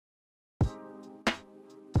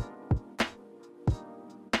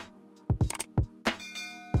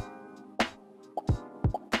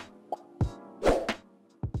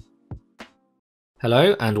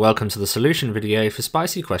Hello and welcome to the solution video for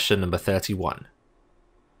spicy question number 31.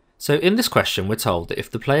 So in this question we're told that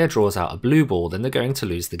if the player draws out a blue ball then they're going to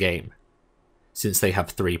lose the game. Since they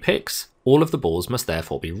have 3 picks, all of the balls must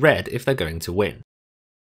therefore be red if they're going to win.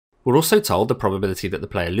 We're also told the probability that the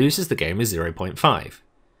player loses the game is 0.5.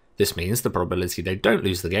 This means the probability they don't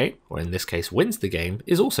lose the game, or in this case wins the game,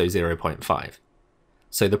 is also 0.5.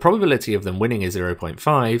 So the probability of them winning is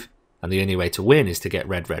 0.5, and the only way to win is to get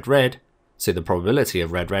red, red, red, so the probability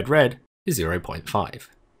of red, red, red is 0.5.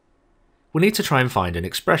 We need to try and find an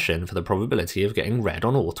expression for the probability of getting red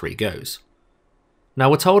on all 3 goes. Now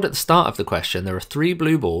we're told at the start of the question there are 3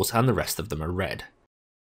 blue balls and the rest of them are red.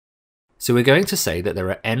 So we're going to say that there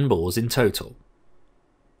are n balls in total.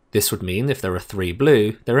 This would mean if there are 3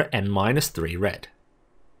 blue, there are n minus 3 red.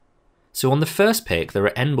 So on the first pick there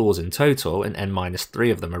are n balls in total and n minus 3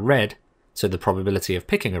 of them are red, so the probability of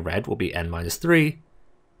picking a red will be n minus 3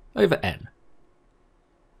 over n.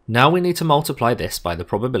 Now we need to multiply this by the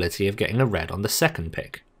probability of getting a red on the second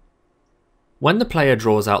pick. When the player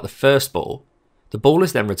draws out the first ball, the ball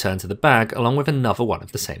is then returned to the bag along with another one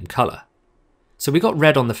of the same colour. So we got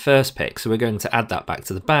red on the first pick, so we're going to add that back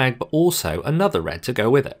to the bag, but also another red to go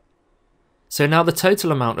with it. So now the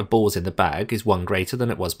total amount of balls in the bag is 1 greater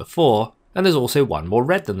than it was before, and there's also 1 more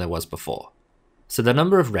red than there was before. So the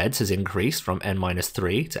number of reds has increased from n minus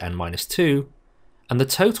 3 to n minus 2, and the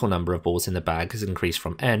total number of balls in the bag has increased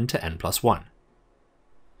from n to n plus 1.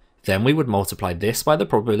 Then we would multiply this by the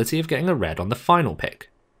probability of getting a red on the final pick.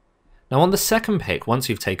 Now on the second pick, once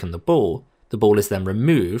you've taken the ball is then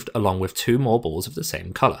removed along with 2 more balls of the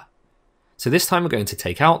same colour. So this time we're going to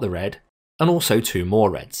take out the red, and also 2 more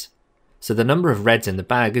reds. So the number of reds in the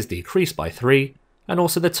bag is decreased by 3, and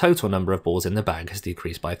also the total number of balls in the bag has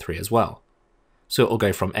decreased by 3 as well. So it will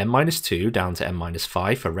go from n minus 2 down to n minus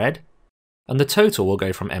 5 for red, and the total will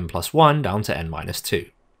go from n plus 1 down to n minus 2.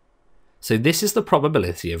 So this is the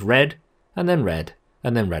probability of red, and then red,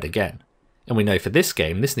 and then red again. And we know for this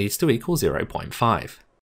game this needs to equal 0.5.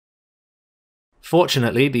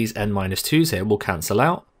 Fortunately these n minus 2's here will cancel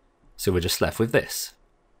out, so we're just left with this.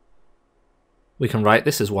 We can write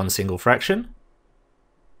this as one single fraction,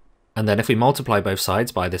 and then if we multiply both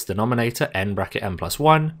sides by this denominator n bracket n plus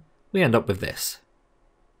 1, we end up with this.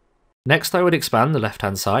 Next I would expand the left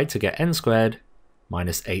hand side to get n squared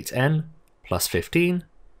minus 8n plus 15,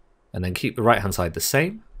 and then keep the right hand side the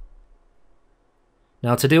same.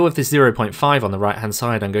 Now to deal with this 0.5 on the right hand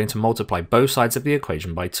side, I'm going to multiply both sides of the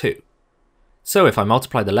equation by 2. So if I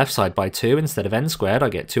multiply the left side by 2, instead of n squared I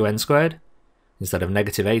get 2n squared, instead of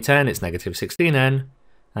negative 8n it's negative 16n,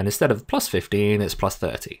 and instead of plus 15 it's plus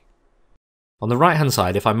 30. On the right hand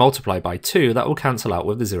side, if I multiply by 2, that will cancel out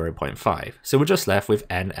with the 0.5, so we're just left with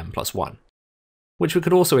n plus 1, which we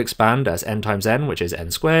could also expand as n times n, which is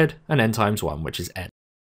n squared, and n times 1, which is n.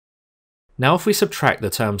 Now if we subtract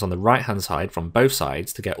the terms on the right hand side from both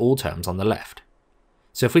sides to get all terms on the left.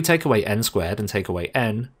 So if we take away n squared and take away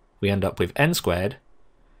n, we end up with n squared,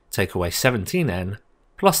 take away 17n,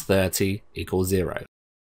 plus 30 equals 0.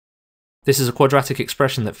 This is a quadratic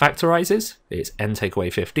expression that factorizes. It's n take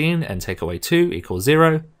away 15, n take away 2 equals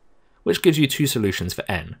 0, which gives you 2 solutions for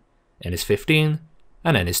n. N is 15,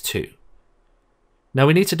 and n is 2. Now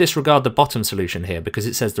we need to disregard the bottom solution here because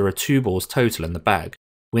it says there are 2 balls total in the bag.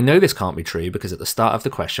 We know this can't be true because at the start of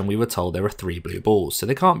the question we were told there are 3 blue balls, so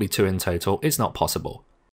there can't be 2 in total, it's not possible.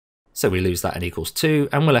 So we lose that n equals 2,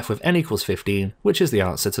 and we're left with n equals 15, which is the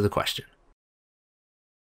answer to the question.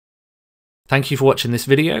 Thank you for watching this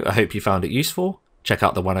video, I hope you found it useful. Check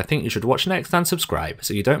out the one I think you should watch next and subscribe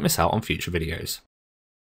so you don't miss out on future videos.